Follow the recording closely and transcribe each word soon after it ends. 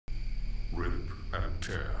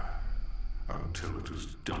chair until it is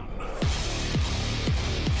done.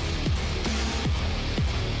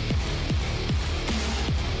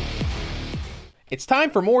 It's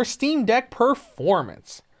time for more Steam Deck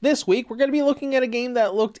performance. This week, we're going to be looking at a game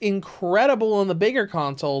that looked incredible on the bigger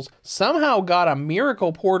consoles, somehow got a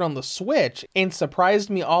miracle port on the Switch, and surprised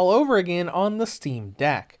me all over again on the Steam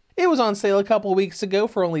Deck. It was on sale a couple weeks ago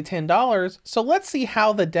for only $10, so let's see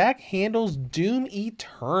how the deck handles Doom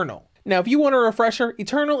Eternal. Now, if you want a refresher,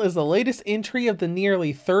 Eternal is the latest entry of the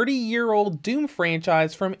nearly 30-year-old Doom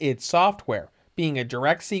franchise from id Software, being a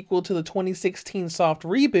direct sequel to the 2016 soft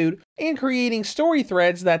reboot and creating story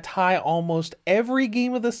threads that tie almost every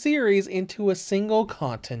game of the series into a single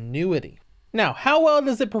continuity. Now, how well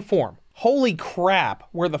does it perform? Holy crap,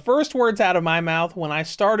 were the first words out of my mouth when I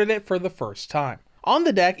started it for the first time. On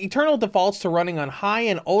the deck, Eternal defaults to running on high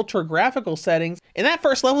and ultra graphical settings, and that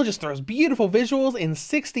first level just throws beautiful visuals and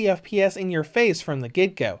 60 FPS in your face from the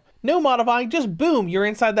get-go. No modifying, just boom, you're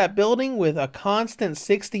inside that building with a constant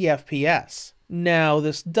 60 FPS. Now,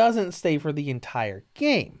 this doesn't stay for the entire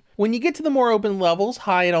game. When you get to the more open levels,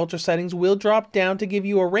 high and ultra settings will drop down to give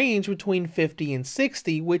you a range between 50 and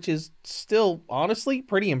 60, which is still, honestly,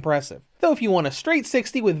 pretty impressive. Though if you want a straight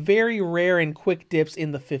 60 with very rare and quick dips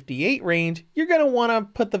in the 58 range, you're going to want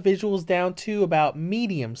to put the visuals down to about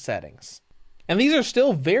medium settings. And these are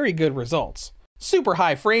still very good results. Super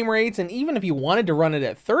high frame rates, and even if you wanted to run it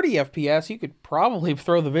at 30 FPS, you could probably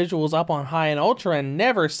throw the visuals up on high and ultra and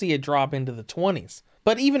never see it drop into the 20s.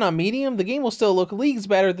 But even on medium, the game will still look leagues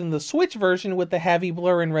better than the Switch version, with the heavy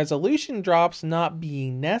blur and resolution drops not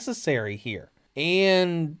being necessary here.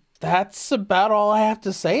 And that's about all I have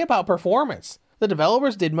to say about performance. The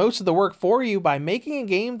developers did most of the work for you by making a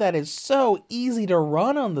game that is so easy to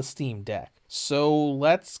run on the Steam Deck. So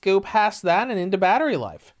let's go past that and into battery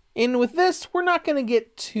life. And with this, we're not going to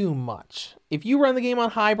get too much. If you run the game on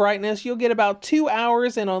high brightness, you'll get about 2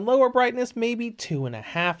 hours, and on lower brightness, maybe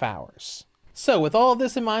 2.5 hours. So with all of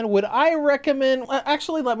this in mind, would I recommend...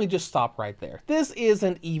 Actually, let me just stop right there. This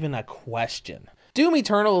isn't even a question. Doom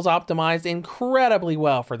Eternal is optimized incredibly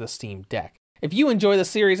well for the Steam Deck. If you enjoy the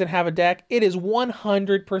series and have a deck, it is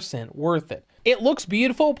 100% worth it. It looks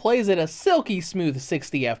beautiful, plays at a silky smooth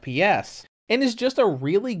 60 FPS, and is just a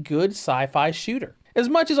really good sci-fi shooter. As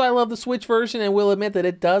much as I love the Switch version and will admit that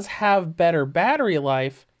it does have better battery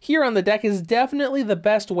life, here on the deck is definitely the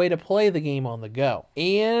best way to play the game on the go.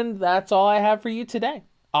 And that's all I have for you today.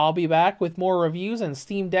 I'll be back with more reviews and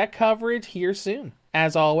Steam Deck coverage here soon.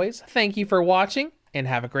 As always, thank you for watching and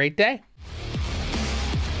have a great day.